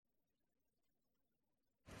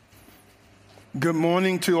Good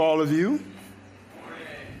morning to all of you.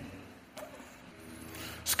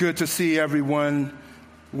 It's good to see everyone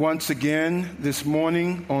once again this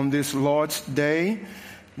morning on this Lord's Day.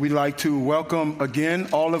 We'd like to welcome again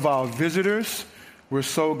all of our visitors. We're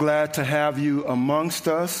so glad to have you amongst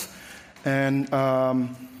us. And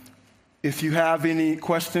if you have any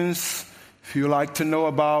questions, if you'd like to know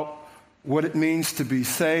about what it means to be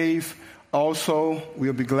saved, also,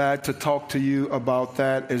 we'll be glad to talk to you about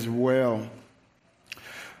that as well.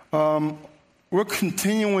 We're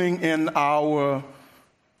continuing in our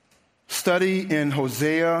study in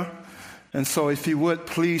Hosea. And so if you would,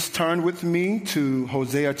 please turn with me to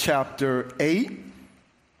Hosea chapter 8.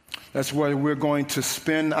 That's where we're going to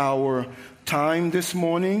spend our time this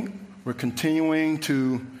morning. We're continuing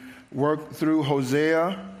to work through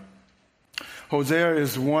Hosea. Hosea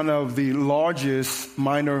is one of the largest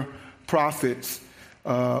minor prophets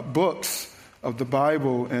books of the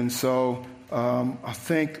Bible. And so I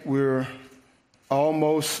think we're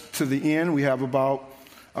almost to the end. We have about,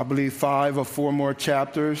 I believe, 5 or 4 more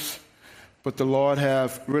chapters. But the Lord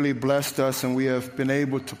have really blessed us, and we have been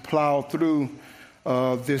able to plow through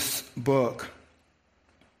this book.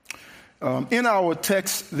 In our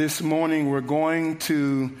text this morning, we're going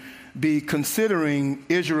to be considering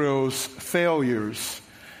Israel's failures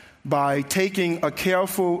by taking a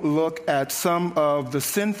careful look at some of the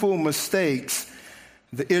sinful mistakes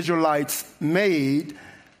the Israelites made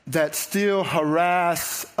that still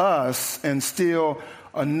harass us and still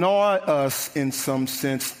annoy us in some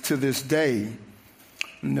sense to this day.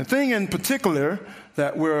 And the thing in particular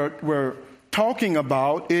that we're talking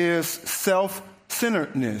about is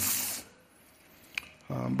self-centeredness.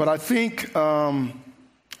 But I think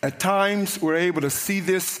at times we're able to see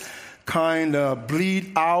this kind of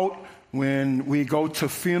bleed out when we go to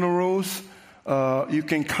funerals. You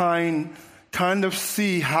can kind of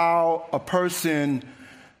see how a person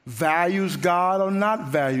values God or not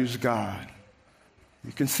values God.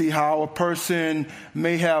 You can see how a person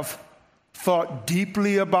may have thought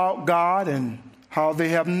deeply about God and how they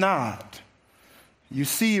have not. You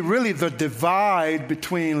see really the divide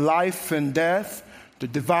between life and death, the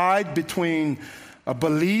divide between a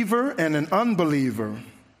believer and an unbeliever.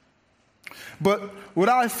 But what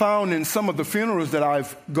I found in some of the funerals that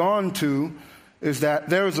I've gone to is that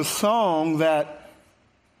there is a song that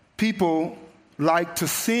people like to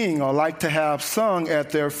sing or like to have sung at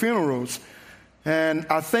their funerals. And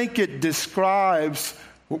I think it describes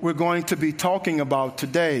what we're going to be talking about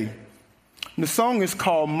today. And the song is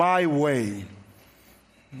called My Way.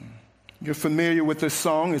 You're familiar with this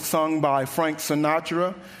song. It's sung by Frank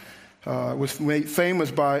Sinatra. It was made famous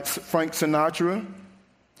by Frank Sinatra.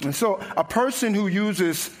 And so a person who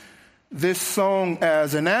uses this song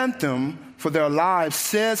as an anthem for their lives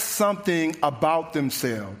says something about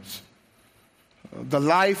themselves. The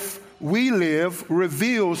life we live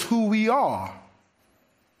reveals who we are.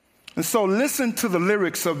 And so listen to the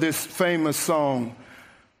lyrics of this famous song.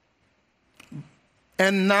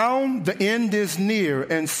 And now the end is near,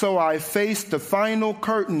 and so I face the final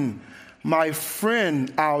curtain. My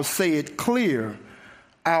friend, I'll say it clear.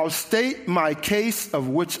 I'll state my case of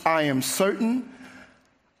which I am certain.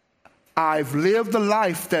 I've lived a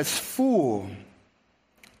life that's full.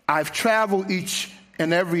 I've traveled each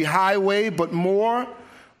and every highway, but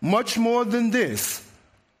much more than this,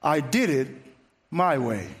 I did it my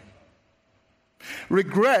way.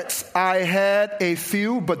 Regrets, I had a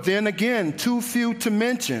few, but then again, too few to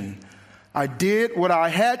mention. I did what I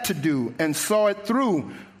had to do and saw it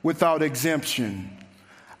through without exemption.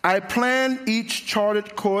 I planned each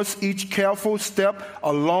charted course, each careful step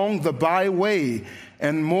along the byway,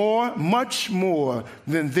 and much more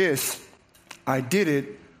than this, I did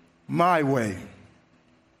it my way.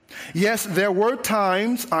 Yes, there were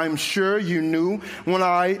times, I'm sure you knew, when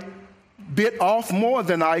I bit off more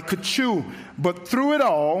than I could chew. But through it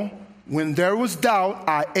all, when there was doubt,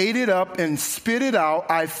 I ate it up and spit it out.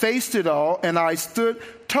 I faced it all, and I stood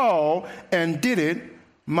tall and did it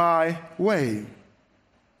my way.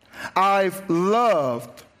 I've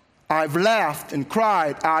loved, I've laughed and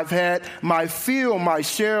cried. I've had my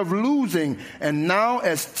share of losing. And now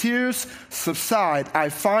as tears subside, I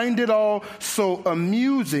find it all so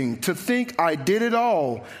amusing to think I did it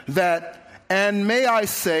all. And may I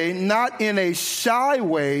say, not in a shy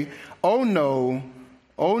way, oh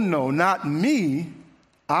no, not me.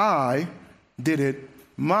 I did it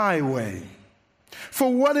my way.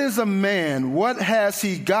 For what is a man? What has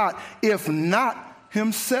he got if not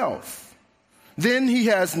himself? Then he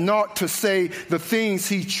has naught to say the things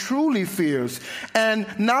he truly fears, and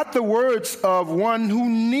not the words of one who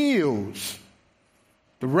kneels.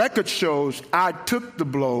 The record shows I took the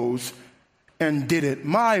blows and did it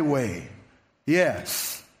my way.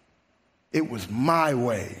 Yes, it was my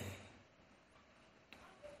way.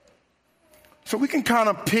 So we can kind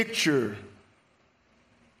of picture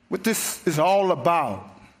what this is all about.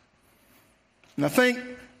 And I think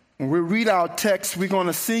when we read our text, we're going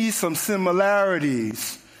to see some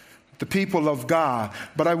similarities with the people of God.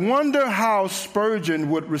 But I wonder how Spurgeon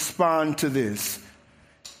would respond to this.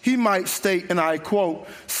 He might state, and I quote,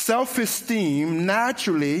 "Self-esteem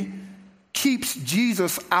naturally keeps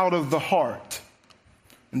Jesus out of the heart.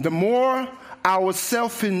 And the more our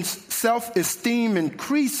self-esteem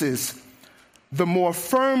increases, the more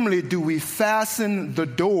firmly do we fasten the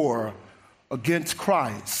door against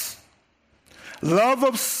Christ. Love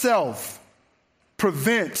of self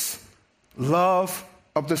prevents love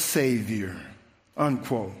of the Savior,"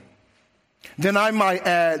 unquote. Then I might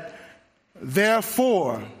add,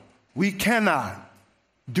 therefore, we cannot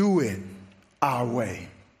do it our way.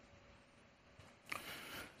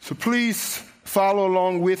 So please follow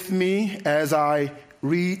along with me as I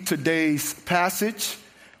read today's passage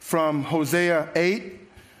from Hosea 8.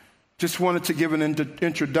 Just wanted to give an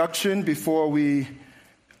introduction before we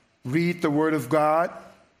read the Word of God.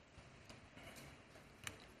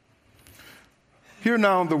 Hear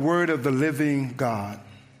now the word of the living God.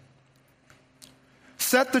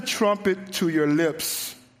 Set the trumpet to your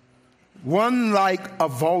lips. One like a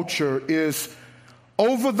vulture is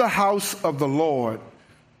over the house of the Lord,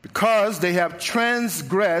 because they have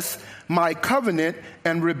transgressed my covenant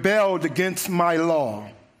and rebelled against my law.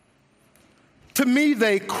 To me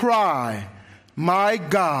they cry, "My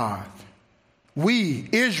God, we,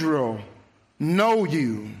 Israel, know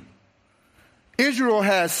you." Israel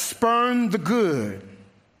has spurned the good.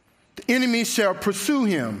 The enemy shall pursue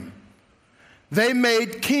him. They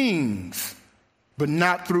made kings, but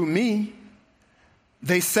not through me.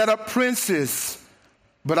 They set up princes,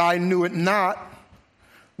 but I knew it not.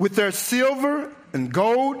 With their silver and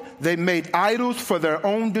gold, they made idols for their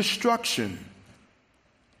own destruction.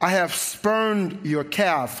 I have spurned your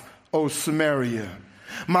calf, O Samaria.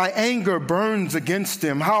 My anger burns against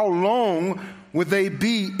them. How long will they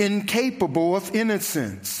be incapable of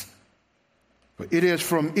innocence? But it is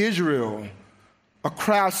from Israel a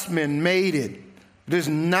craftsman made it. It is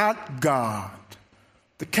not God.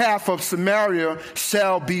 The calf of Samaria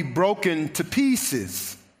shall be broken to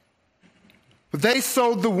pieces. But they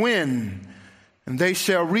sowed the wind, and they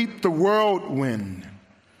shall reap the whirlwind.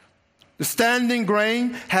 The standing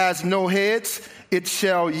grain has no heads, it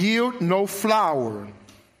shall yield no flour.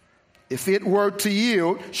 If it were to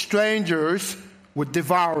yield, strangers would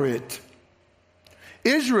devour it.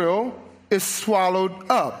 Israel is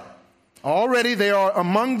swallowed up. Already they are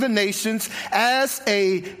among the nations as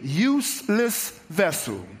a useless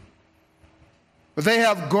vessel. They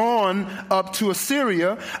have gone up to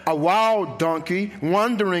Assyria, a wild donkey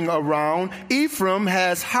wandering around. Ephraim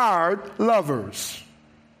has hired lovers.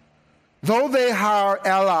 Though they hire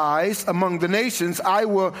allies among the nations, I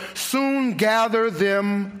will soon gather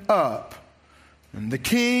them up. And the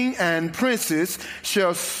king and princes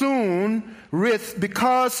shall soon writhe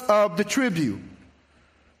because of the tribute.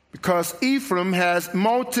 Because Ephraim has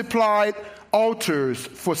multiplied altars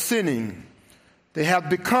for sinning. They have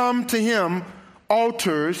become to him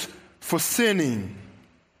altars for sinning.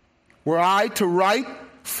 Were I to write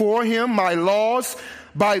for him my laws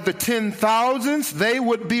by the 10,000s, they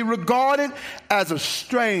would be regarded as a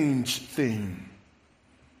strange thing.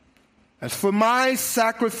 As for my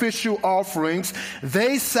sacrificial offerings,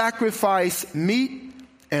 they sacrifice meat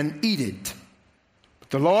and eat it. But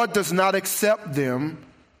the Lord does not accept them.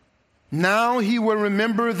 Now he will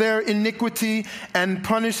remember their iniquity and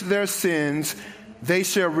punish their sins. They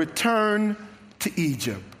shall return to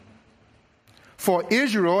Egypt. For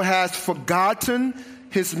Israel has forgotten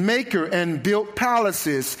his maker and built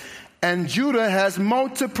palaces, and Judah has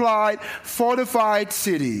multiplied fortified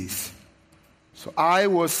cities. So I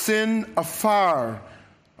will send a fire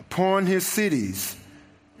upon his cities,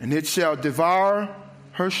 and it shall devour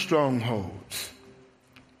her strongholds.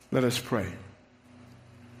 Let us pray.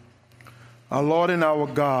 Our Lord and our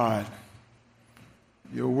God,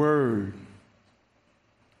 your word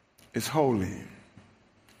is holy.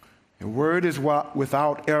 Your word is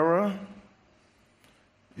without error.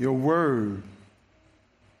 Your word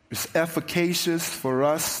is efficacious for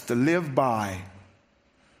us to live by.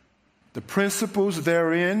 The principles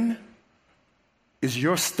therein is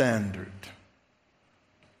your standard.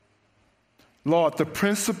 Lord, the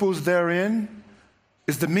principles therein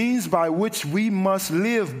is the means by which we must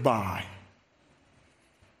live by.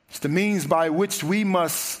 It's the means by which we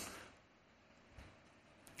must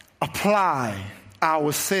apply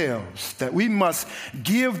ourselves, that we must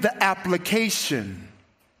give the application,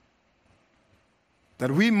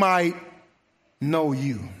 that we might know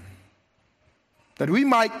you, that we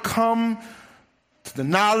might come to the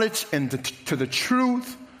knowledge and to the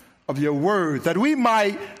truth of your word, that we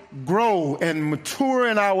might grow and mature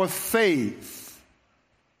in our faith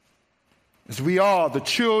as we are the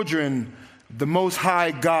children of the Most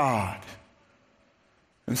High God.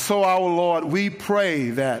 And so, our Lord, we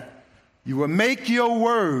pray that you will make your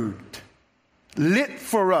word lit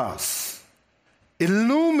for us,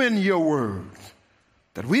 illumine your word,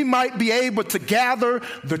 that we might be able to gather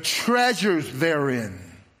the treasures therein.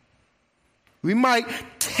 We might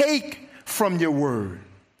take from your word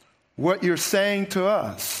what you're saying to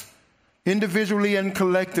us, individually and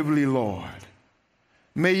collectively, Lord.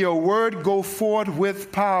 May your word go forth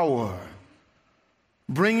with power,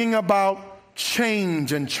 bringing about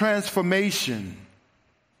change and transformation,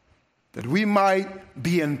 that we might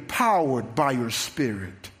be empowered by your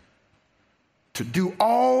Spirit to do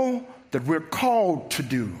all that we're called to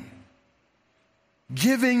do,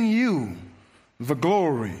 giving you the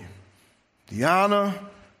glory, the honor,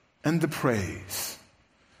 and the praise.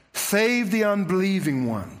 Save the unbelieving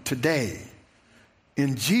one today.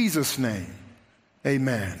 In Jesus' name,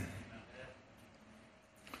 amen.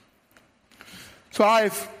 So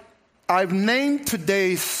I've named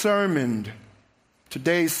today's sermon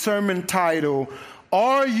title,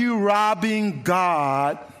 Are You Robbing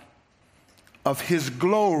God of His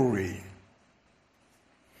Glory?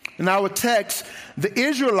 In our text, the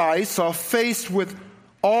Israelites are faced with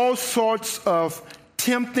all sorts of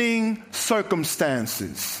tempting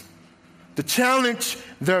circumstances. The challenge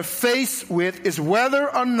they're faced with is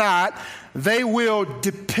whether or not they will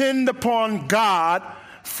depend upon God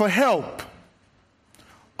for help,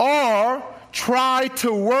 or try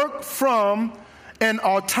to work from an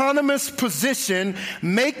autonomous position,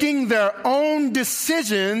 making their own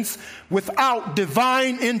decisions without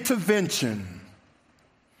divine intervention.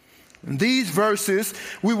 In these verses,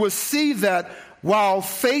 we will see that while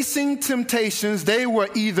facing temptations, they will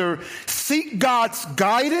either seek God's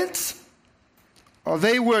guidance or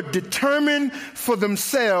they will determine for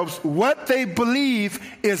themselves what they believe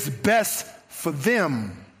is best for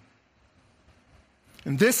them.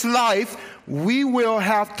 In this life, we will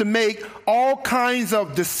have to make all kinds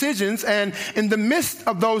of decisions, and in the midst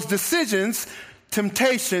of those decisions,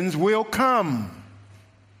 temptations will come.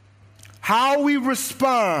 How we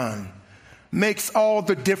respond makes all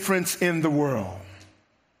the difference in the world.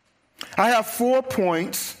 I have 4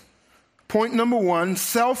 points. Point number 1,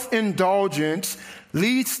 self-indulgence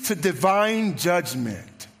leads to divine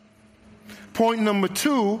judgment. Point number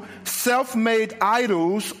 2, self-made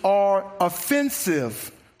idols are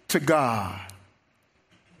offensive to God.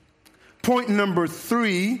 Point number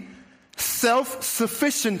 3,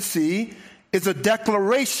 self-sufficiency is a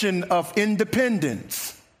declaration of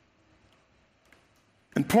independence.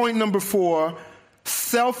 And point number 4,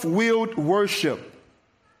 self-willed worship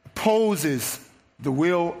opposes the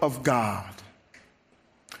will of God.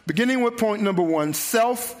 Beginning with point number 1,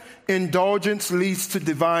 self-indulgence leads to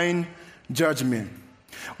divine judgment.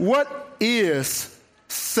 What is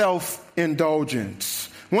self-indulgence?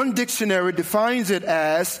 One dictionary defines it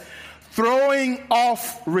as throwing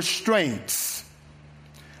off restraints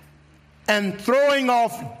and throwing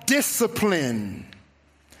off discipline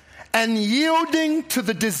and yielding to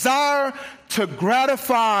the desire to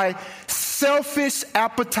gratify selfish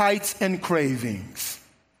appetites and cravings.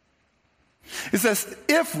 It's as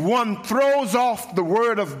if one throws off the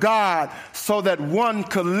word of God so that one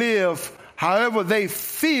could live however they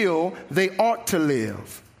feel they ought to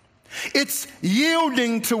live. It's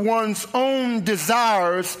yielding to one's own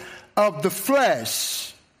desires of the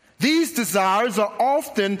flesh. These desires are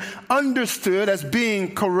often understood as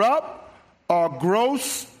being corrupt or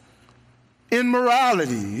gross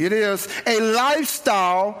immorality. It is a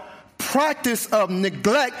lifestyle practice of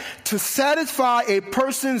neglect to satisfy a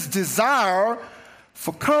person's desire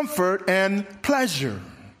for comfort and pleasure.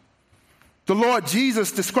 The Lord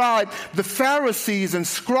Jesus described the Pharisees and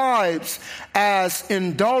scribes as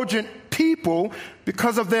indulgent people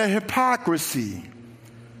because of their hypocrisy.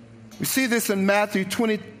 We see this in Matthew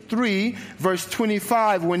 23, verse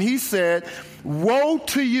 25, when he said, "Woe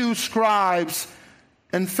to you, scribes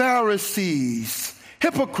and Pharisees,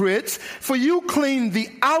 hypocrites, for you clean the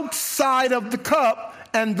outside of the cup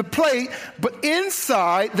and the plate, but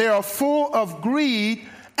inside they are full of greed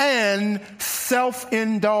and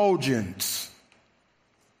self-indulgence."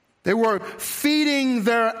 They were feeding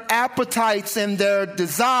their appetites and their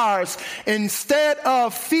desires instead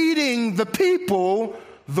of feeding the people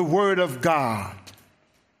the Word of God.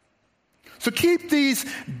 So keep these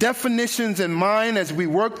definitions in mind as we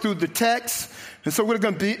work through the text. And so we're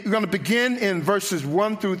going to begin in verses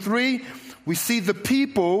 1 through 3. We see the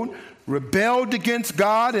people rebelled against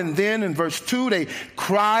God, and then in verse 2, they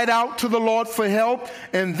cried out to the Lord for help,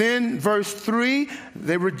 and then verse 3,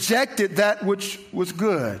 they rejected that which was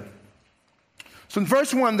good. So in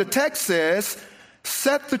verse 1, the text says,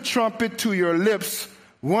 "Set the trumpet to your lips,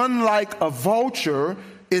 one like a vulture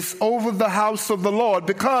is over the house of the Lord,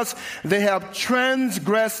 because they have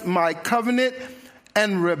transgressed my covenant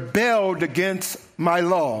and rebelled against my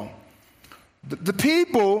law." The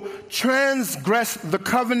people transgressed the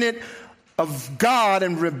covenant of God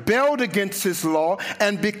and rebelled against his law,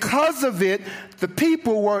 and because of it, the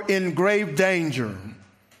people were in grave danger.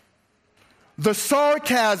 The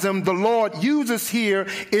sarcasm the Lord uses here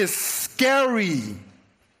is scary.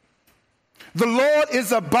 The Lord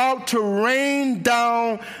is about to rain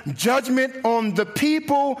down judgment on the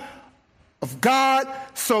people of God,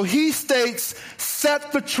 so he states,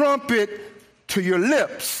 "Set the trumpet to your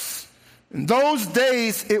lips." In those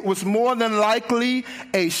days, it was more than likely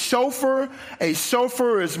a shofar. A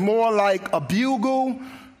shofar is more like a bugle.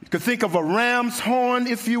 You could think of a ram's horn,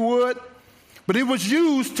 if you would. But it was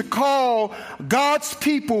used to call God's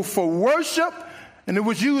people for worship, and it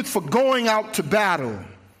was used for going out to battle.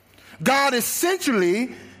 God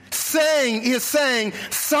essentially is saying,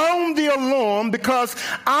 sound the alarm, because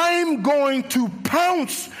I'm going to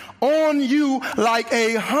pounce on you like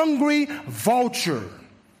a hungry vulture.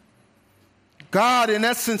 God, in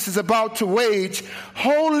essence, is about to wage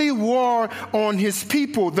holy war on his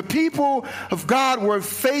people. The people of God were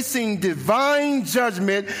facing divine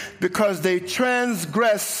judgment because they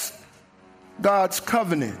transgressed God's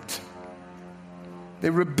covenant. They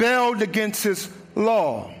rebelled against his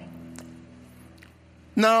law.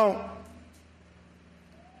 Now,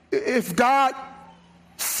 if God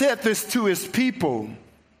said this to his people,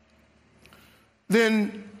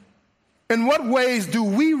 then in what ways do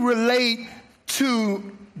we relate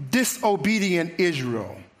to disobedient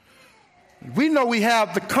Israel? We know we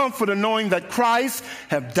have the comfort of knowing that Christ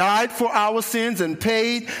have died for our sins and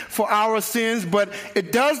paid for our sins, but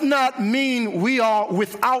it does not mean we are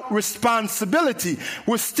without responsibility.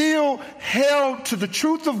 We're still held to the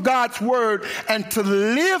truth of God's word and to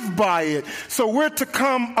live by it. So we're to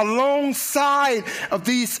come alongside of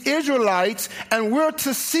these Israelites, and we're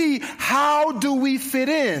to see, how do we fit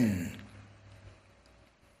in?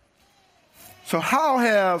 So how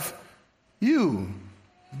have you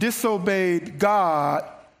disobeyed God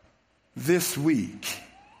this week?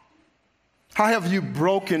 How have you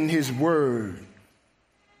broken his word?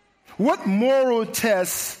 What moral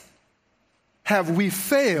tests have we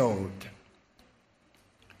failed?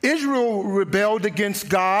 Israel rebelled against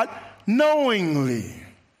God knowingly.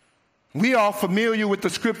 We are familiar with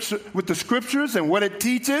the scriptures and what it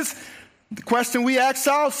teaches. The question we ask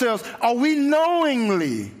ourselves, are we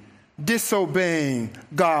knowingly disobeying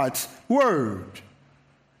God's word?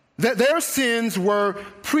 That their sins were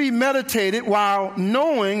premeditated while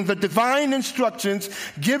knowing the divine instructions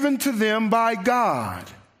given to them by God.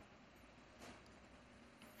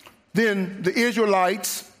 Then the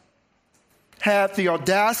Israelites had the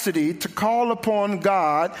audacity to call upon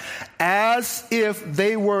God as if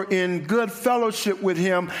they were in good fellowship with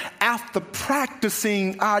him after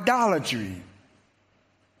practicing idolatry.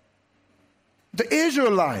 The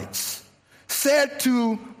Israelites said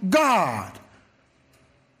to God,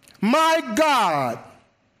 "My God,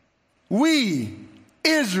 we,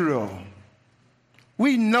 Israel,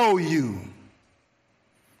 we know you."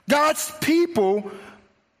 God's people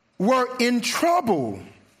were in trouble,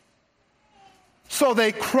 so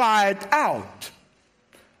they cried out.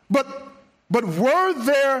 But were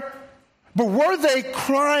they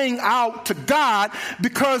crying out to God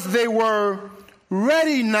because they were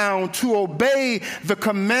ready now to obey the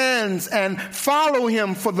commands and follow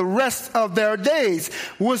him for the rest of their days?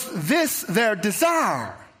 Was this their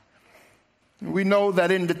desire? We know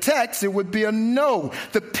that in the text it would be a no.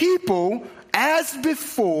 The people, as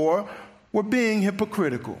before, were being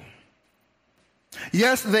hypocritical.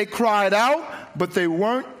 Yes, they cried out, but they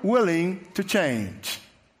weren't willing to change.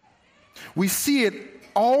 We see it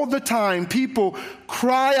all the time. People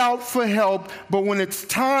cry out for help, but when it's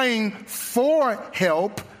time for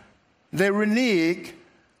help, they renege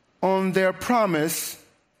on their promise,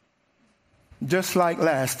 just like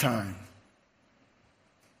last time.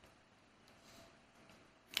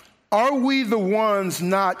 Are we the ones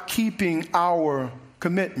not keeping our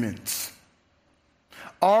commitments?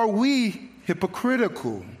 Are we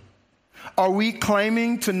hypocritical? Are we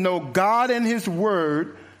claiming to know God and his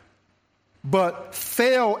word, but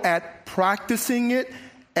fail at practicing it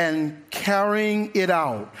and carrying it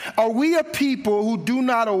out? Are we a people who do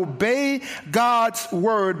not obey God's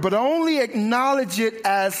word, but only acknowledge it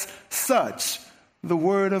as such, the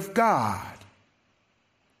word of God?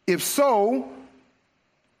 If so,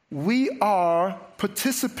 we are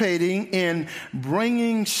participating in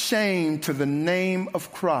bringing shame to the name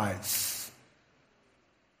of Christ.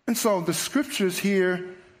 And so the scriptures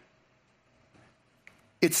here,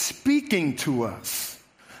 it's speaking to us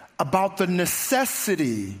about the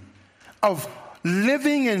necessity of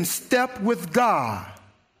living in step with God.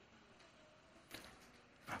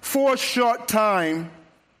 For a short time,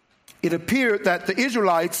 it appeared that the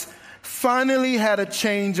Israelites finally had a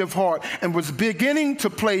change of heart and was beginning to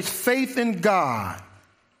place faith in God.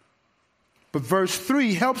 But verse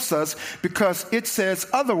 3 helps us because it says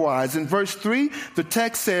otherwise. In verse 3, the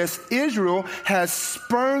text says, Israel has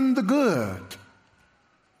spurned the good.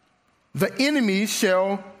 The enemy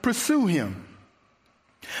shall pursue him.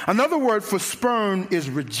 Another word for spurn is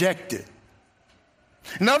rejected.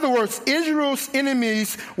 In other words, Israel's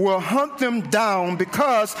enemies will hunt them down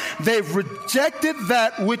because they've rejected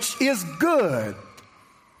that which is good.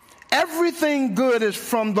 Everything good is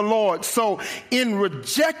from the Lord. So in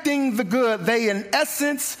rejecting the good, they in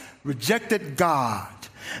essence rejected God.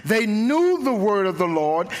 They knew the word of the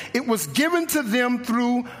Lord. It was given to them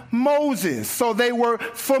through Moses. So they were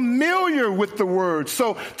familiar with the word.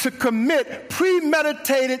 So to commit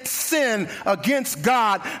premeditated sin against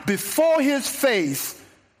God before his face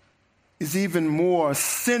is even more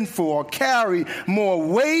sinful or carry more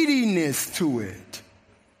weightiness to it.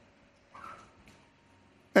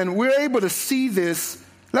 And we're able to see this.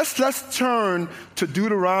 Let's turn to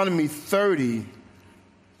Deuteronomy 30.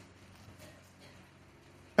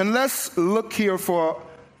 And let's look here for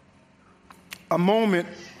a moment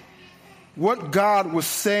what God was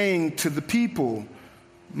saying to the people.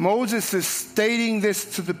 Moses is stating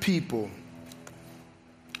this to the people.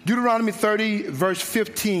 Deuteronomy 30, verse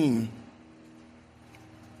 15.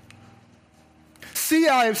 See,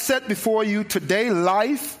 I have set before you today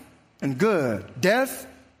life and good, death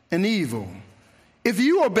and evil. If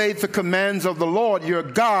you obey the commands of the Lord your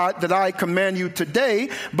God that I command you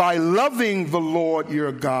today, by loving the Lord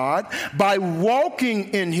your God, by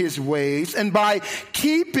walking in his ways, and by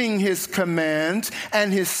keeping his commands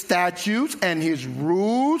and his statutes and his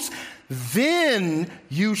rules, then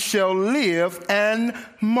you shall live and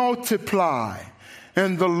multiply.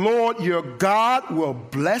 And the Lord your God will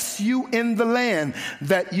bless you in the land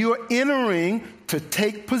that you're entering to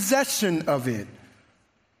take possession of it.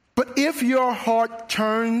 But if your heart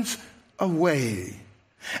turns away,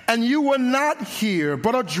 and you will not hear,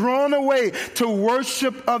 but are drawn away to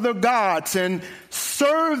worship other gods and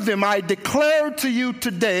serve them, I declare to you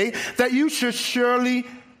today that you shall surely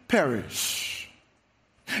perish.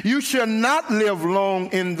 You shall not live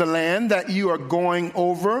long in the land that you are going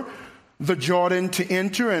over the Jordan to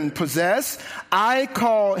enter and possess. I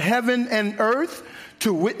call heaven and earth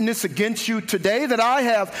to witness against you today that I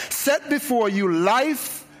have set before you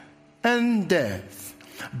life and death,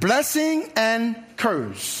 blessing and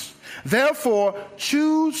curse. Therefore,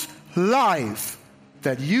 choose life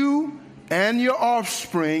that you and your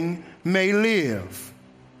offspring may live,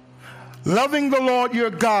 loving the Lord your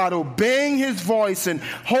God, obeying his voice and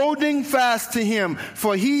holding fast to him,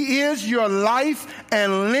 for he is your life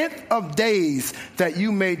and length of days, that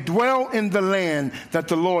you may dwell in the land that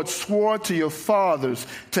the Lord swore to your fathers,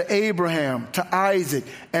 to Abraham, to Isaac,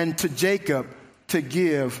 and to Jacob, to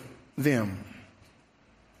give them.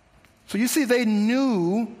 So you see, they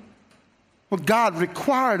knew what God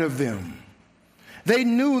required of them. They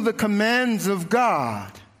knew the commands of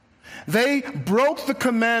God. They broke the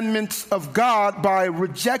commandments of God by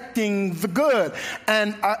rejecting the good.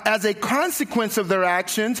 And as a consequence of their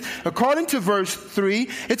actions, according to verse 3,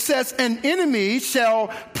 it says, an enemy shall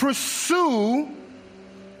pursue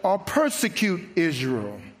or persecute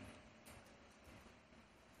Israel.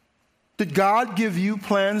 Did God give you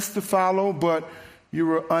plans to follow, but you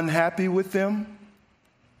were unhappy with them?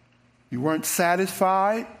 You weren't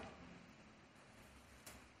satisfied?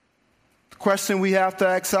 The question we have to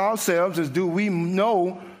ask ourselves is, do we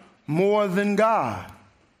know more than God?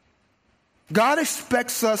 God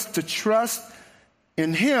expects us to trust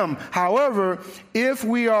in him. However, if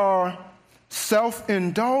we are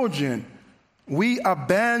self-indulgent, we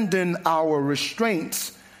abandon our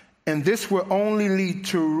restraints, and this will only lead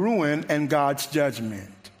to ruin and God's judgment.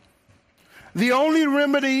 The only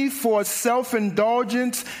remedy for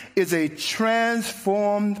self-indulgence is a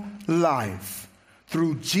transformed life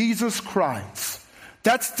through Jesus Christ,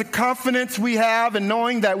 That's the confidence we have in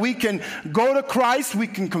knowing that we can go to Christ, we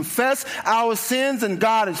can confess our sins, and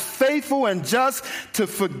God is faithful and just to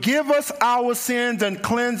forgive us our sins and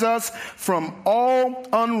cleanse us from all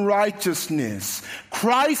unrighteousness.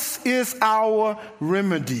 Christ is our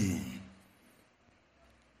remedy.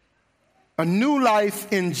 A new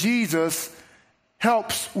life in Jesus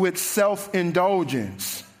helps with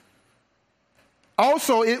self-indulgence.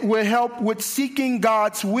 Also, it will help with seeking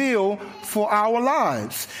God's will for our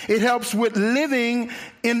lives. It helps with living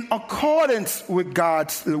in accordance with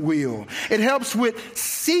God's will. It helps with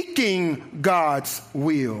seeking God's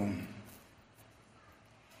will.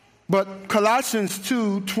 But Colossians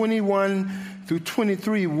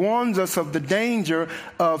 2:21-23 warns us of the danger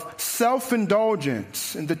of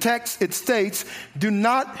self-indulgence. In the text, it states, do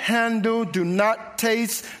not handle, do not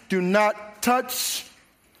taste, do not touch,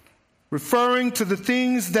 referring to the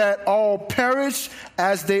things that all perish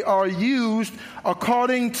as they are used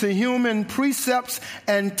according to human precepts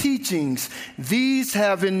and teachings. These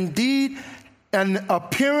have indeed an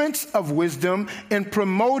appearance of wisdom in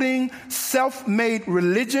promoting self-made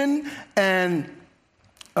religion and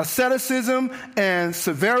asceticism and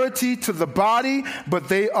severity to the body, but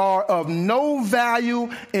they are of no value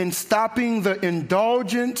in stopping the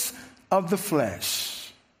indulgence of the flesh.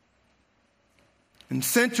 And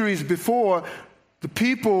centuries before, the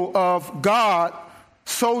people of God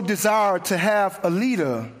so desired to have a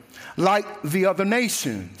leader like the other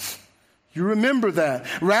nations. You remember that.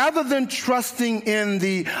 Rather than trusting in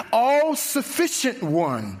the all-sufficient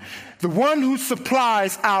one, the one who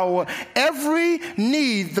supplies our every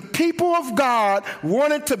need, the people of God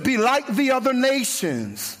wanted to be like the other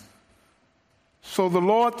nations. So the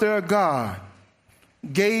Lord their God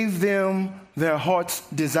gave them their heart's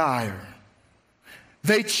desire.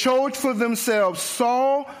 They chose for themselves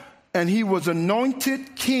Saul, and he was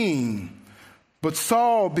anointed king. But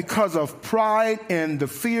Saul, because of pride and the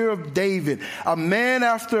fear of David, a man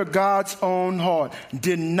after God's own heart,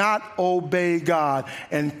 did not obey God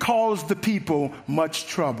and caused the people much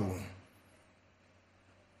trouble.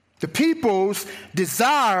 The people's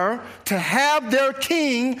desire to have their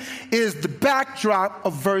king is the backdrop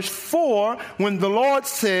of verse 4 when the Lord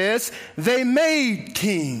says, they made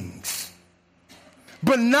kings,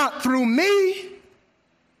 but not through me.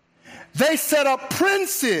 They set up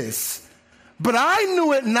princes, but I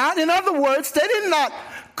knew it not. In other words, they did not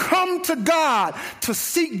come to God to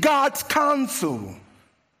seek God's counsel.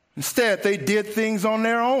 Instead, they did things on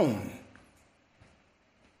their own.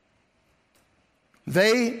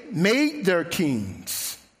 They made their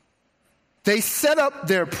kings. They set up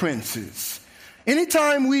their princes.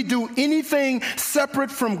 Anytime we do anything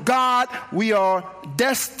separate from God, we are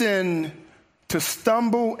destined to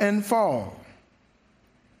stumble and fall.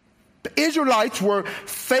 The Israelites were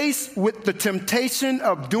faced with the temptation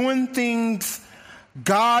of doing things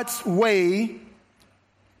God's way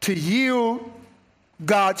to yield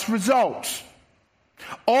God's results,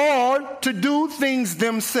 or to do things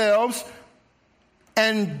themselves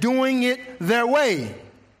and doing it their way.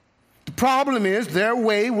 The problem is their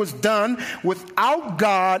way was done without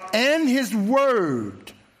God and His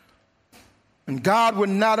Word. And God would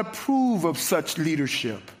not approve of such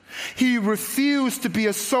leadership. He refused to be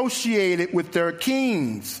associated with their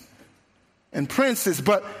kings and princes,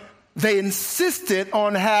 but they insisted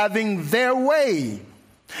on having their way.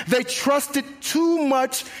 They trusted too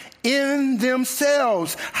much in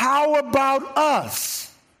themselves. How about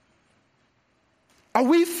us? Are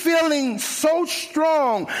we feeling so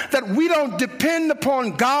strong that we don't depend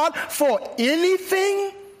upon God for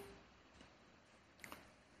anything?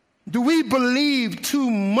 Do we believe too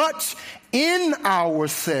much in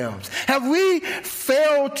ourselves? Have we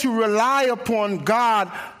failed to rely upon God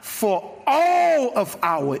for all of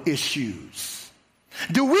our issues?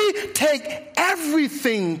 Do we take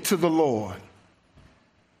everything to the Lord?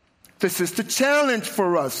 This is the challenge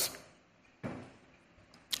for us.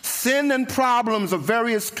 Sin and problems of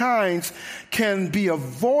various kinds can be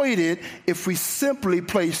avoided if we simply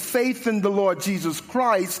place faith in the Lord Jesus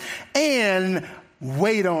Christ and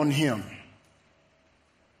wait on Him.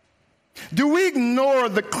 Do we ignore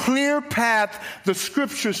the clear path the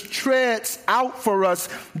Scriptures treads out for us?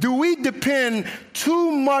 Do we depend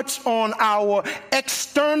too much on our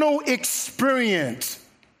external experience?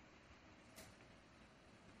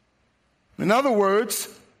 In other words,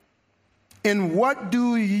 in what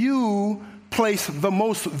do you place the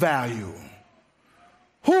most value?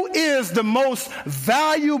 Who is the most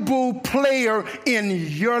valuable player in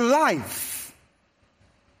your life?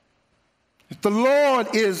 If the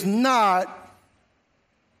Lord is not,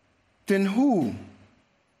 then who?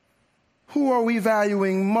 Who are we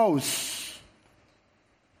valuing most?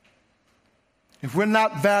 if we're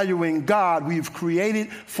not valuing God, we've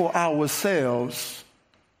created for ourselves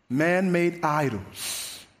man-made idols.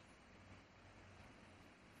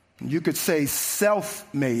 You could say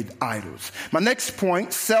self-made idols. My next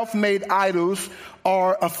point, self-made idols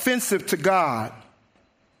are offensive to God.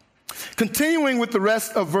 Continuing with the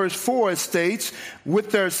rest of verse 4, it states,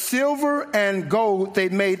 with their silver and gold, they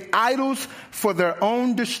made idols for their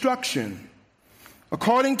own destruction.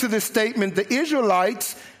 According to this statement, the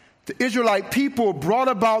Israelite people brought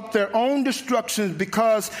about their own destruction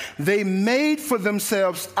because they made for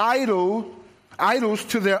themselves idols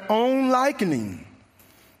to their own liking.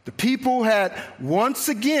 The people had once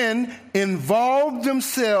again involved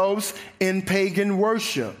themselves in pagan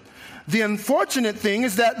worship. The unfortunate thing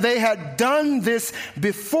is that they had done this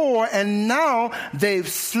before, and now they've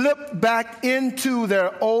slipped back into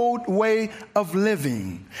their old way of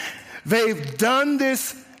living. They've done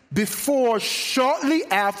this before, shortly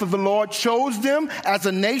after the Lord chose them as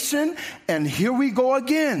a nation, and here we go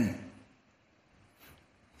again.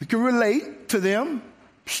 We can relate to them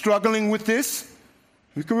struggling with this.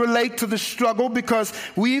 We can relate to the struggle because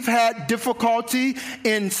we've had difficulty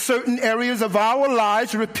in certain areas of our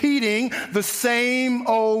lives repeating the same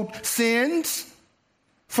old sins,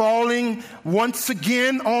 falling once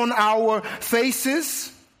again on our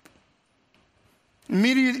faces.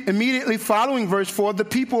 Immediately following verse 4, the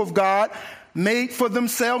people of God made for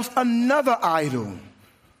themselves another idol.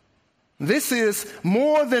 This is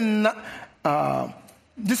more than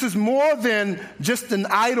just an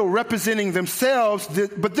idol representing themselves,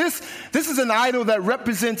 but this is an idol that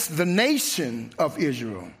represents the nation of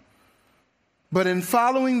Israel. But in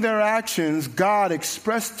following their actions, God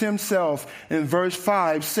expressed himself in verse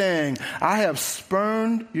 5 saying, I have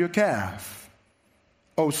spurned your calf,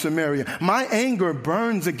 O Samaria. My anger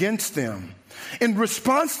burns against them. In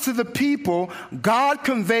response to the people, God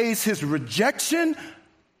conveys his rejection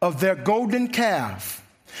of their golden calf.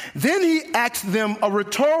 Then he asked them a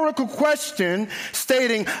rhetorical question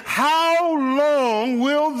stating, how long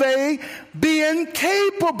will they be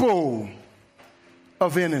incapable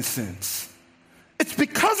of innocence? It's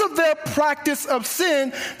because of their practice of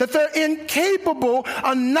sin that they're incapable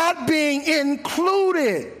of not being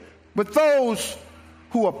included with those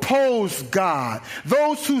who oppose God,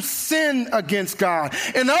 those who sin against God.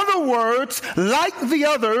 In other words, like the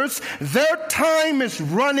others, their time is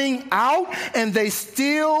running out and they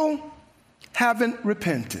still haven't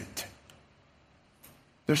repented.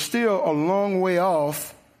 They're still a long way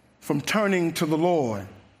off from turning to the Lord.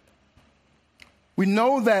 We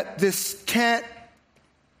know that this can't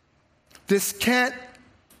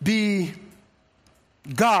be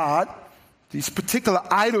God, these particular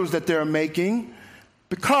idols that they're making,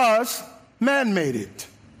 because man made it.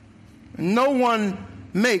 No one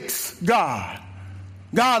makes God.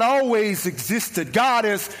 God always existed. God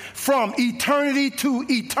is from eternity to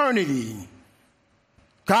eternity.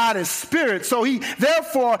 God is spirit, so he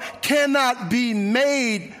therefore cannot be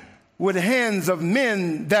made with hands of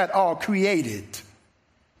men that are created.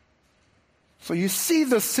 So you see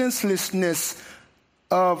the senselessness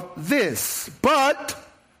of this. But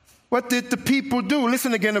what did the people do?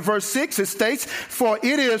 Listen again to verse 6. It states, for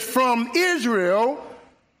it is from Israel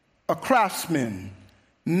a craftsman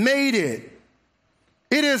made it.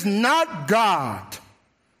 It is not God.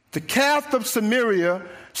 The calf of Samaria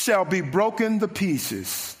shall be broken to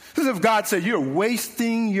pieces. This is if God said, you're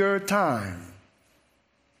wasting your time.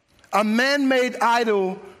 A man-made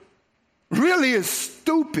idol really is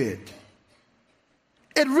stupid.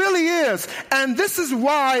 It really is. And this is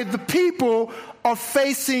why the people are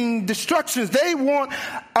facing destructions. They want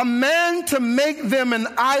a man to make them an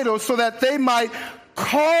idol so that they might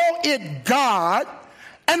call it God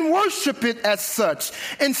and worship it as such,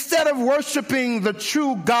 instead of worshiping the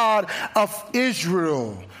true God of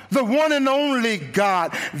Israel, the one and only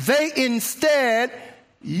God. They instead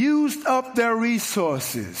used up their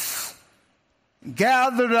resources,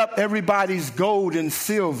 gathered up everybody's gold and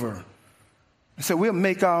silver, and said, we'll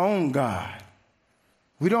make our own God.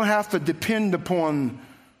 We don't have to depend upon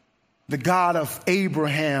the God of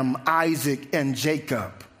Abraham, Isaac, and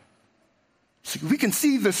Jacob. So we can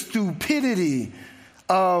see the stupidity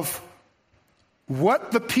of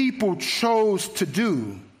what the people chose to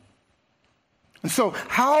do. And so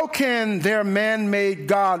how can their man-made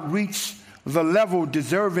God reach the level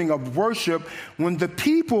deserving of worship when the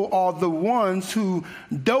people are the ones who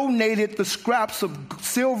donated the scraps of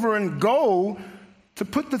silver and gold to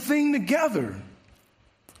put the thing together?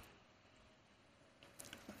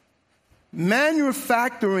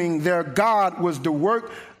 Manufacturing their God was the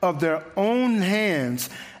work of their own hands,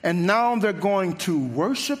 and now they're going to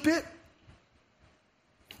worship it?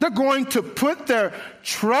 They're going to put their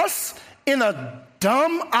trust in a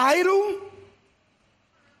dumb idol?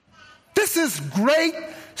 This is great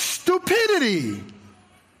stupidity.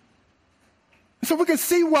 So we can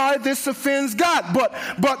see why this offends God.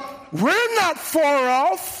 But we're not far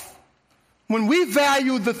off when we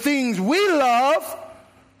value the things we love,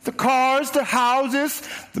 the cars, the houses,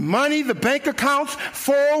 the money, the bank accounts,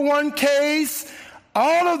 401ks,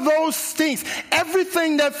 all of those things,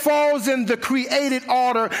 everything that falls in the created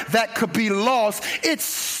order that could be lost. It's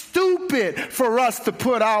stupid for us to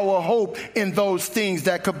put our hope in those things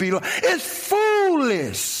that could be lost. It's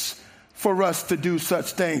foolish for us to do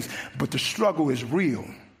such things. But the struggle is real.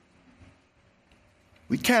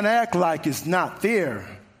 We can't act like it's not there,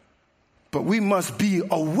 but we must be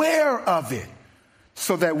aware of it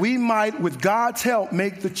so that we might, with God's help,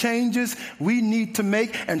 make the changes we need to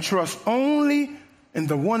make and trust only in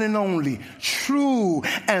the one and only true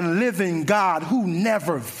and living God who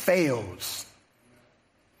never fails.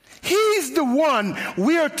 He's the one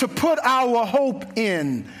we're to put our hope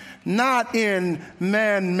in, not in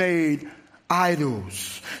man-made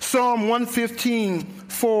idols. Psalm 115,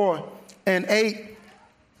 4 and 8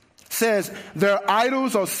 says, their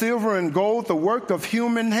idols are silver and gold, the work of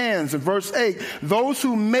human hands. In verse 8, those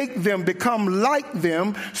who make them become like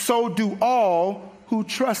them, so do all who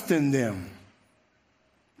trust in them.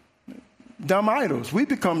 Dumb idols. We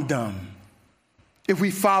become dumb if we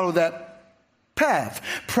follow that path.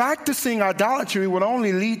 Practicing idolatry would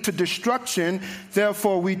only lead to destruction.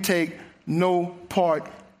 Therefore, we take no part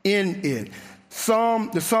in it.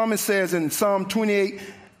 The psalmist says in Psalm 28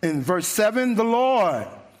 in verse 7, the Lord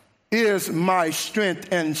is my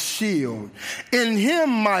strength and shield. In him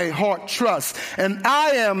my heart trusts, and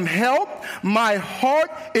I am helped. My heart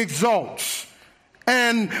exalts.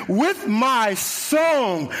 And with my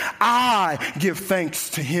song, I give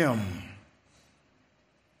thanks to him.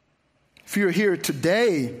 If you're here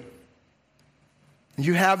today,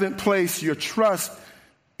 you haven't placed your trust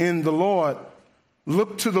in the Lord,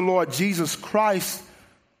 look to the Lord Jesus Christ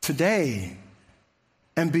today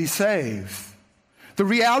and be saved. The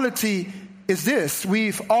reality is this: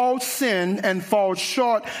 we've all sinned and fall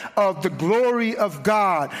short of the glory of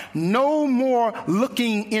God. No more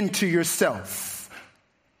looking into yourself.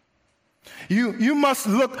 You must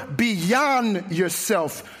look beyond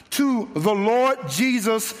yourself to the Lord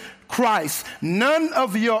Jesus Christ. None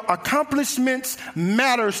of your accomplishments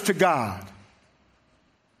matters to God.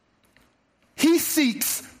 He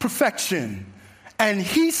seeks perfection and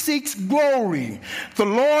he seeks glory. The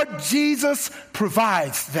Lord Jesus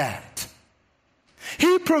provides that.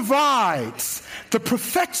 He provides the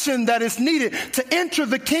perfection that is needed to enter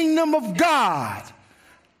the kingdom of God.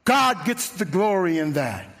 God gets the glory in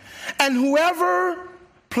that. And whoever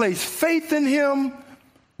placed faith in him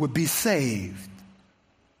would be saved.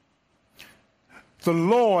 The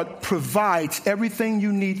Lord provides everything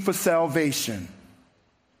you need for salvation.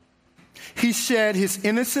 He shed his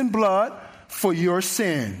innocent blood for your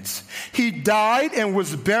sins. He died and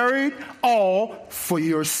was buried all for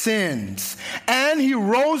your sins. And he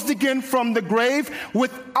rose again from the grave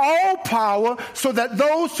with all power so that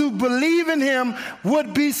those who believe in him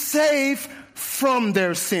would be saved from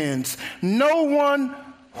their sins. No one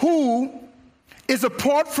who is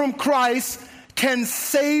apart from Christ can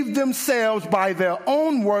save themselves by their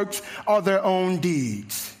own works or their own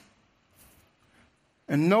deeds.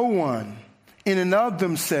 And no one in and of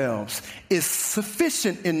themselves is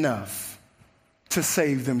sufficient enough to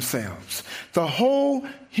save themselves. The whole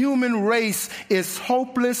human race is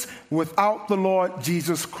hopeless without the Lord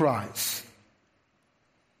Jesus Christ.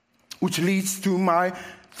 Which leads to my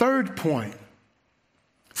third point.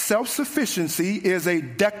 Self-sufficiency is a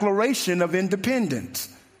declaration of independence.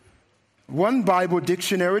 One Bible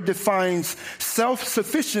dictionary defines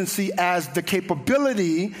self-sufficiency as the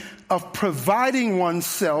capability of providing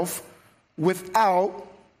oneself without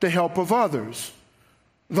the help of others.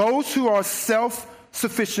 Those who are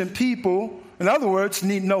self-sufficient people, in other words,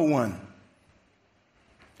 need no one.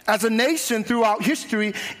 As a nation throughout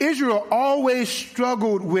history, Israel always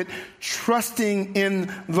struggled with trusting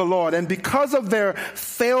in the Lord. And because of their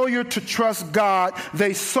failure to trust God,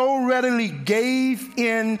 they so readily gave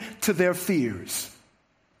in to their fears.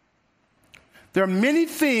 There are many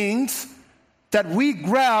things that we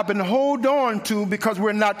grab and hold on to because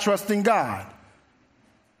we're not trusting God.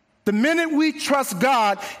 The minute we trust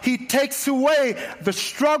God, he takes away the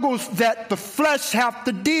struggles that the flesh have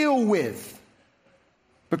to deal with.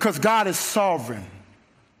 Because God is sovereign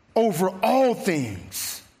over all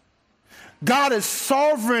things. God is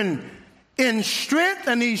sovereign in strength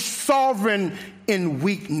and he's sovereign in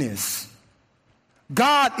weakness.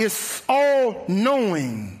 God is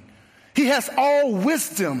all-knowing. He has all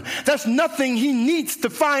wisdom. There's nothing he needs to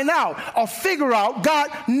find out or figure out. God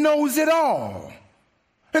knows it all.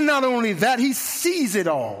 And not only that, he sees it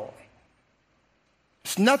all.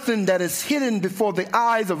 There's nothing that is hidden before the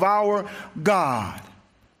eyes of our God.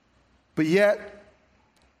 But yet,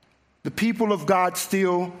 the people of God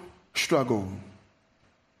still struggle.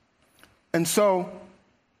 And so,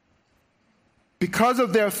 because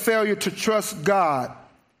of their failure to trust God,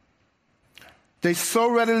 they so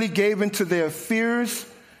readily gave into their fears,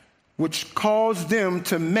 which caused them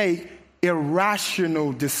to make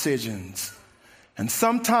irrational decisions. And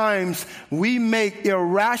sometimes we make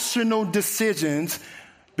irrational decisions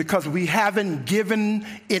because we haven't given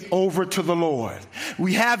it over to the Lord.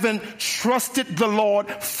 We haven't trusted the Lord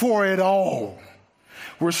for it all.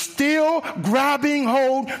 We're still grabbing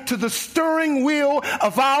hold to the steering wheel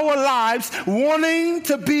of our lives, wanting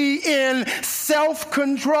to be in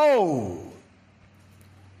self-control.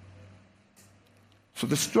 So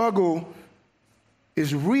the struggle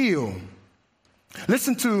is real.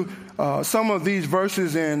 Listen to some of these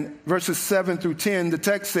verses in verses 7 through 10. The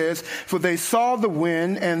text says, "For they saw the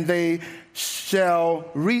wind, and they shall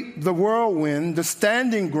reap the whirlwind. The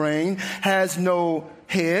standing grain has no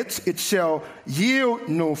heads. It shall yield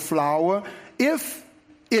no flour. If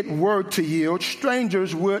it were to yield,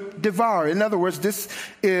 strangers would devour." In other words, this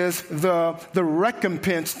is the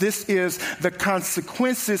recompense. This is the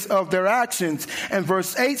consequences of their actions. And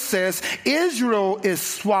verse 8 says, "Israel is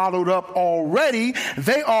swallowed up already.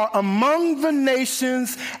 They are among the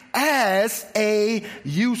nations as a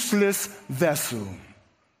useless vessel."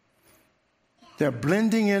 They're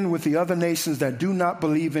blending in with the other nations that do not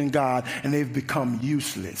believe in God, and they've become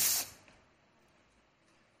useless.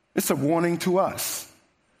 It's a warning to us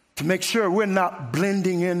to make sure we're not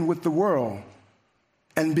blending in with the world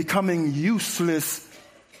and becoming useless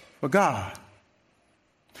for God.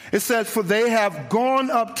 It says, "For they have gone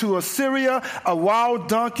up to Assyria, a wild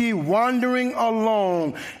donkey wandering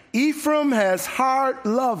alone. Ephraim has hired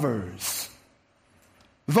lovers.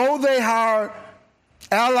 Though they hire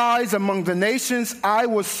allies among the nations, I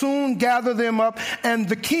will soon gather them up, and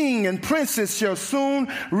the king and princes shall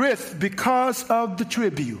soon writhe because of the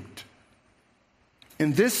tribute."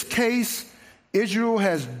 In this case, Israel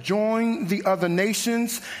has joined the other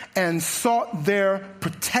nations and sought their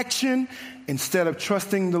protection instead of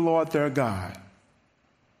trusting the Lord their God.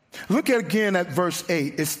 Look again at verse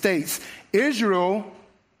 8. It states, Israel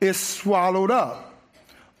is swallowed up.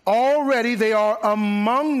 Already they are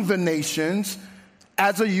among the nations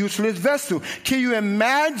as a useless vessel. Can you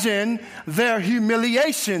imagine their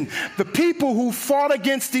humiliation? The people who fought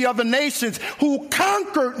against the other nations, who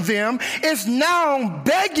conquered them, is now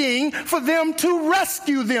begging for them to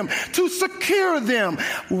rescue them, to secure them.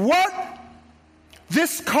 What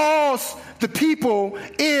this caused the people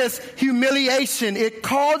is humiliation. It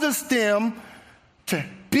causes them to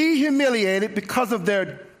be humiliated because of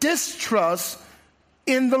their distrust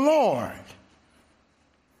in the Lord.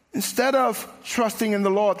 Instead of trusting in the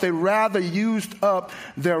Lord, they rather used up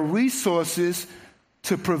their resources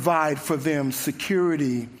to provide for them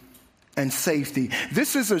security and safety.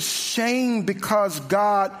 This is a shame because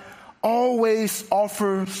God always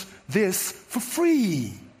offers this for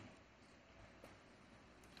free,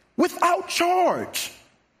 without charge.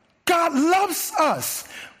 God loves us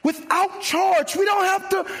without charge. We don't have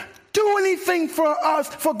to do anything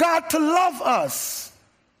for God to love us.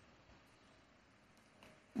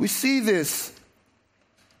 We see this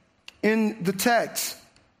in the text.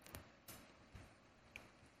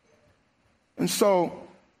 And so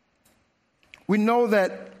we know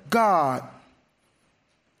that God,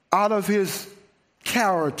 out of his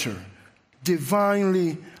character,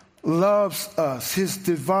 divinely loves us. His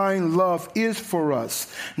divine love is for us.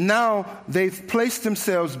 Now they've placed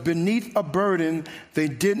themselves beneath a burden they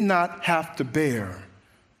did not have to bear.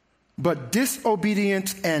 But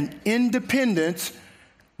disobedience and independence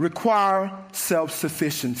require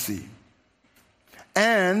self-sufficiency.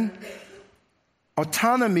 And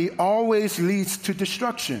autonomy always leads to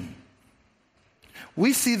destruction.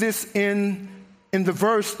 We see this in the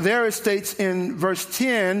verse. There it states in verse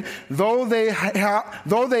 10, though they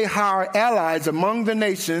hire allies among the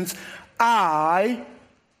nations, I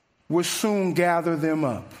will soon gather them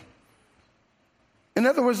up. In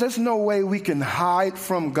other words, there's no way we can hide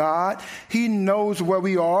from God. He knows where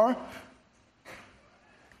we are.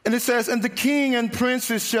 And it says, and the king and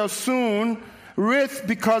princes shall soon writhe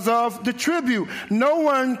because of the tribute. No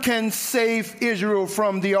one can save Israel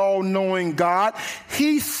from the all-knowing God.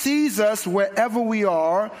 He sees us wherever we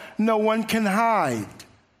are. No one can hide.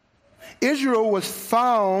 Israel was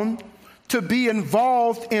found to be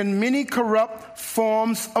involved in many corrupt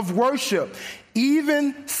forms of worship,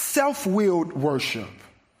 even self-willed worship.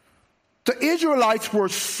 The Israelites were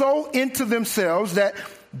so into themselves that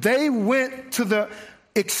they went to the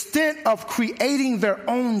extent of creating their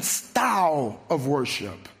own style of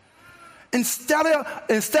worship. Instead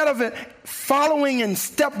of following in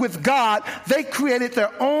step with God, they created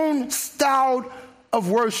their own style of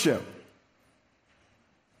worship.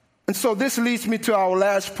 And so this leads me to our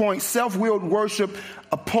last point. Self-willed worship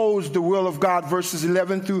opposed the will of God. Verses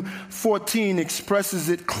 11 through 14 expresses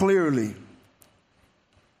it clearly.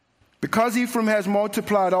 Because Ephraim has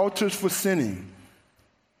multiplied altars for sinning,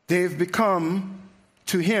 they have become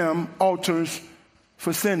to him altars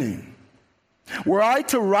for sinning. Were I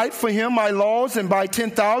to write for him my laws, and by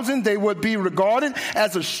 10,000 they would be regarded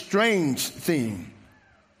as a strange thing.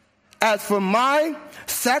 As for my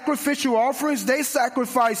sacrificial offerings, they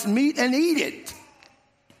sacrifice meat and eat it.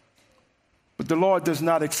 But the Lord does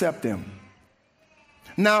not accept them.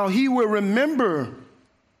 Now he will remember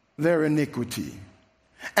their iniquity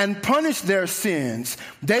and punish their sins.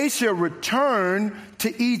 They shall return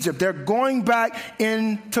to Egypt. They're going back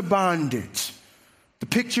into bondage. The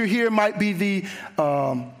picture here might be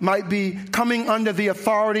coming under the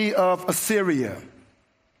authority of Assyria.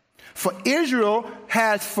 For Israel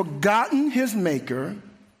has forgotten his maker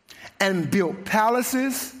and built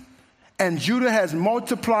palaces, and Judah has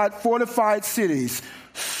multiplied fortified cities.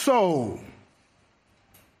 So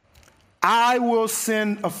I will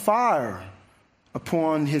send a fire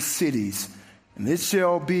upon his cities, and it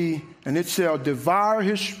shall devour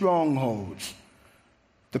his strongholds.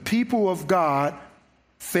 The people of God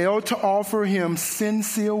failed to offer him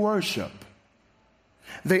sincere worship.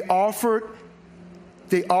 They offered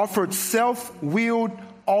self-willed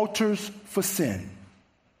altars for sin.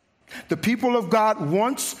 The people of God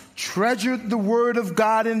once treasured the word of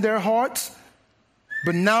God in their hearts,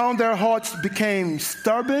 but now their hearts became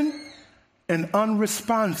stubborn and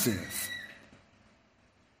unresponsive.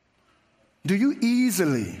 Do you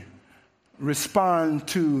easily respond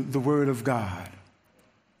to the word of God?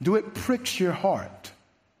 Do it prick your heart?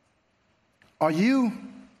 Are you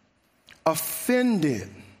offended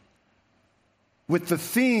with the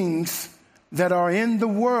things that are in the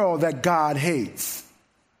world that God hates?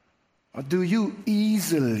 Or do you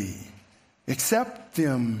easily accept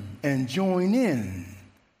them and join in?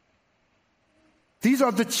 These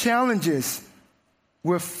are the challenges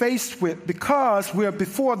we're faced with because we're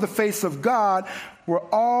before the face of God. We're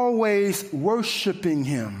always worshiping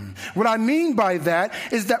him. What I mean by that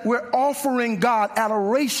is that we're offering God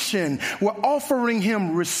adoration. We're offering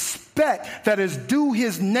him respect that is due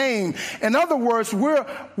his name. In other words,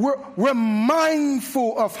 we're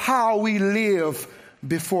mindful of how we live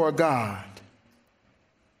before God.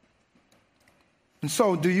 And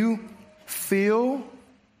so, do you feel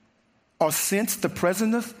or sense the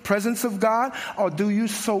presence of God? Or do you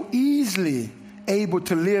so easily able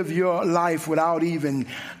to live your life without even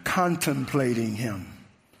contemplating him?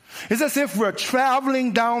 It's as if we're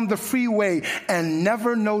traveling down the freeway and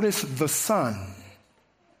never notice the sun.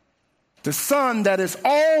 The sun that is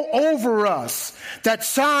all over us, that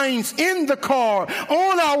shines in the car,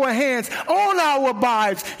 on our hands, on our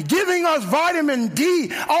bodies, giving us vitamin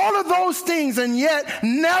D, all of those things, and yet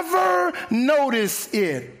never notice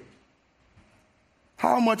it.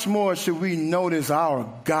 How much more should we notice our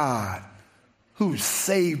God who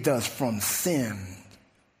saved us from sin?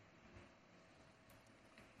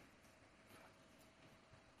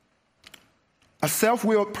 A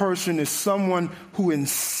self-willed person is someone who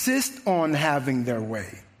insists on having their way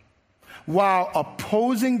while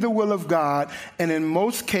opposing the will of God, and in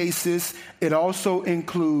most cases, it also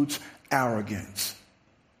includes arrogance.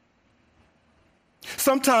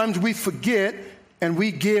 Sometimes we forget and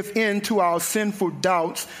we give in to our sinful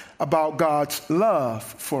doubts about God's love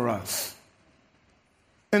for us.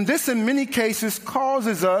 And this, in many cases,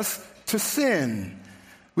 causes us to sin.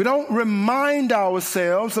 We don't remind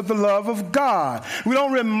ourselves of the love of God. We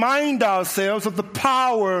don't remind ourselves of the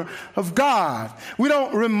power of God. We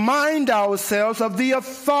don't remind ourselves of the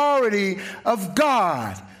authority of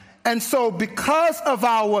God. And so because of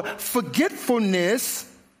our forgetfulness,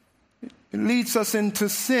 it leads us into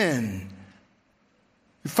sin.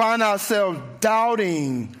 We find ourselves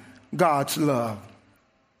doubting God's love.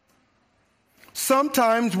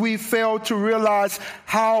 Sometimes we fail to realize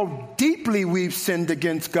how deeply we've sinned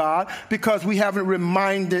against God because we haven't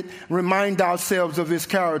remind ourselves of his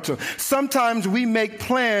character. Sometimes we make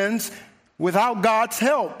plans without God's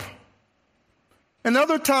help. And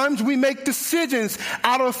other times we make decisions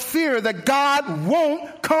out of fear that God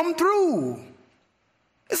won't come through.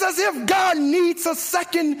 It's as if God needs a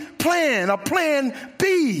second plan, a plan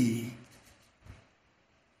B.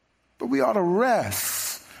 But we ought to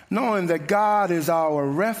rest, knowing that God is our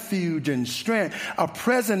refuge and strength, a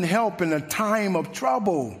present help in a time of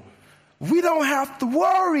trouble. We don't have to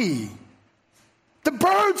worry. The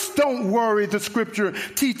birds don't worry, the scripture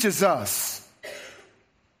teaches us.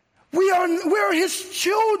 We're his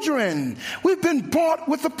children. We've been bought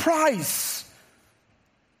with a price.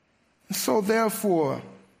 So therefore,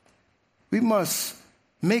 we must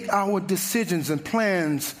make our decisions and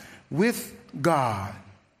plans with God.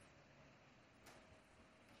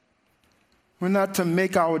 We're not to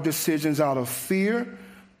make our decisions out of fear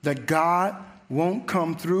that God won't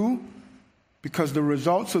come through, because the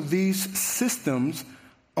results of these systems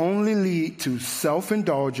only lead to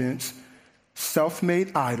self-indulgence,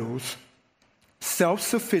 self-made idols,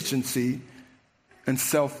 self-sufficiency, and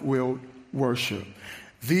self-willed worship.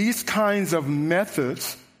 These kinds of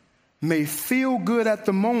methods may feel good at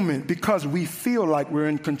the moment because we feel like we're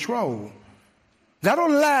in control.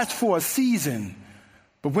 That'll last for a season.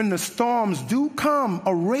 But when the storms do come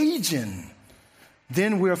a-raging,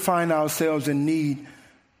 then we'll find ourselves in need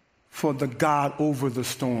for the God over the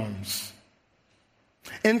storms.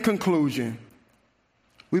 In conclusion,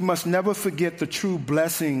 we must never forget the true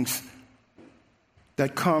blessings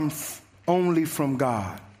that come only from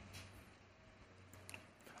God.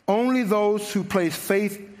 Only those who place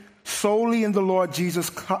faith solely in the Lord Jesus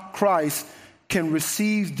Christ can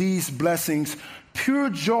receive these blessings.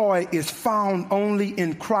 Pure joy is found only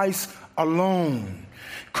in Christ alone.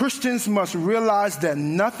 Christians must realize that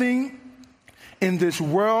nothing in this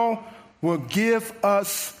world will give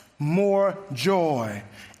us more joy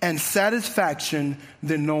and satisfaction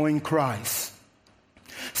than knowing Christ.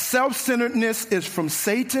 Self-centeredness is from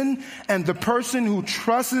Satan, and the person who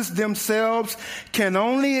trusts themselves can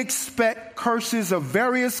only expect curses of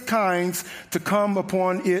various kinds to come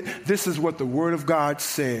upon it. This is what the Word of God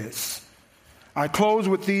says. I close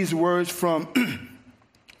with these words from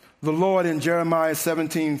the Lord in Jeremiah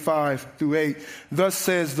 17:5-8. Thus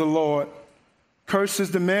says the Lord, cursed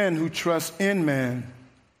is the man who trusts in man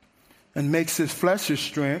and makes his flesh his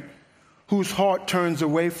strength, whose heart turns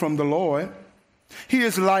away from the Lord. He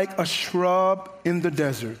is like a shrub in the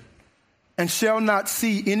desert, and shall not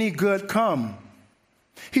see any good come.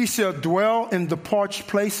 He shall dwell in the parched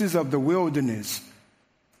places of the wilderness,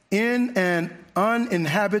 in an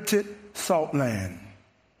uninhabited salt land.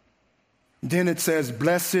 Then it says,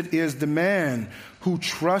 blessed is the man who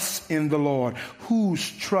trusts in the Lord,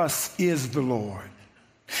 whose trust is the Lord.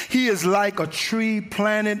 He is like a tree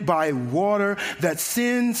planted by water that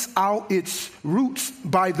sends out its roots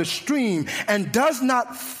by the stream and does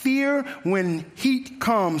not fear when heat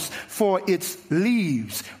comes, for its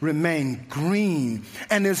leaves remain green,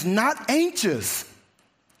 and is not anxious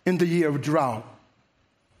in the year of drought,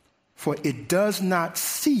 for it does not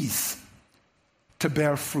cease to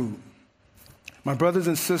bear fruit. My brothers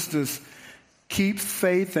and sisters, keep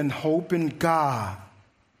faith and hope in God.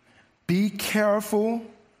 Be careful.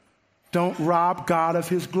 Don't rob God of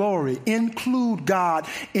his glory. Include God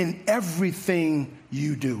in everything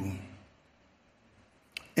you do.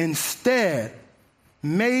 Instead,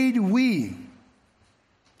 may we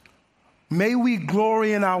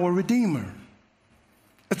glory in our Redeemer.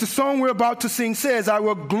 As the song we're about to sing says, I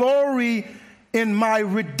will glory in my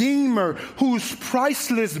Redeemer, whose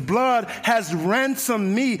priceless blood has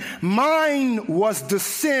ransomed me. Mine was the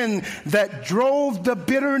sin that drove the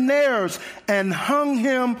bitter nails and hung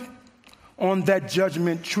him on that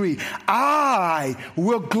judgment tree. I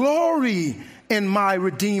will glory in my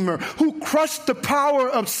Redeemer, who crushed the power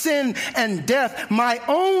of sin and death, my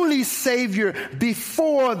only Savior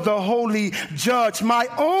before the holy judge, my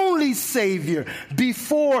only Savior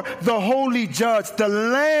before the holy judge, the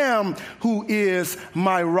Lamb who is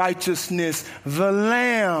my righteousness, the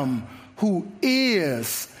Lamb who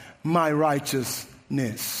is my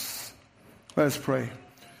righteousness. Let's pray.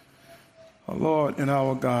 Our Lord and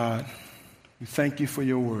our God, we thank you for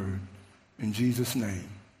your word. In Jesus' name,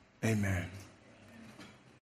 amen.